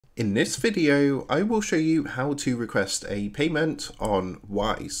In this video, I will show you how to request a payment on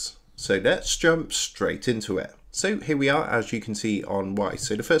Wise. So let's jump straight into it. So here we are, as you can see on Wise.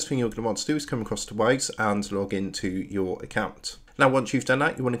 So the first thing you're going to want to do is come across to Wise and log into your account. Now, once you've done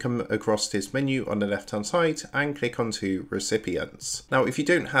that, you want to come across this menu on the left-hand side and click onto recipients. Now, if you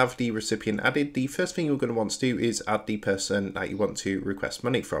don't have the recipient added, the first thing you're going to want to do is add the person that you want to request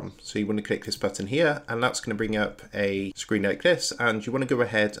money from. So you want to click this button here, and that's going to bring up a screen like this, and you want to go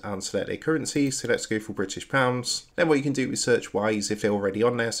ahead and select a currency. So let's go for British pounds. Then what you can do is search Wise if they're already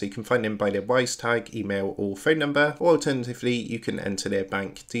on there. So you can find them by their Wise tag, email or phone number, or alternatively, you can enter their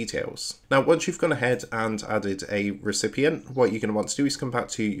bank details. Now, once you've gone ahead and added a recipient, what you're going to want to do is come back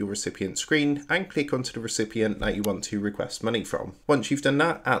to your recipient screen and click onto the recipient that you want to request money from. Once you've done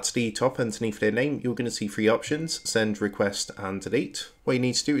that, at the top underneath their name, you're going to see three options: send, request and delete. What you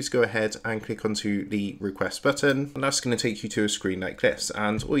need to do is go ahead and click onto the request button, and that's going to take you to a screen like this.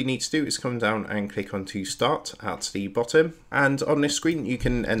 And all you need to do is come down and click onto start at the bottom. And on this screen, you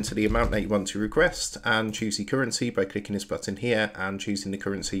can enter the amount that you want to request and choose the currency by clicking this button here and choosing the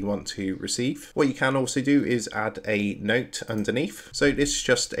currency you want to receive. What you can also do is add a note underneath. So this is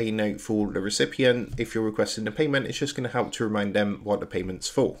just a note for the recipient. If you're requesting a payment, it's just going to help to remind them what the payment's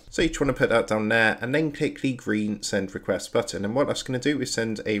for. So you just want to put that down there and then click the green send request button. And what that's going to do is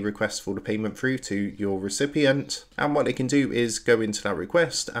send a request for the payment through to your recipient, and what they can do is go into that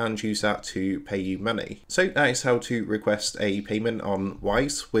request and use that to pay you money. So that is how to request a payment on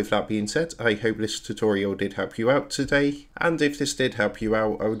Wise. With that being said, I hope this tutorial did help you out today, and if this did help you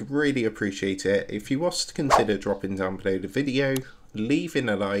out, I would really appreciate it if you was to consider dropping down below the video, leaving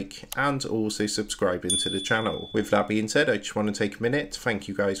a like and also subscribing to the channel. With that being said, I just want to take a minute to thank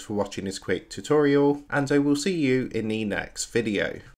you guys for watching this quick tutorial, and I will see you in the next video.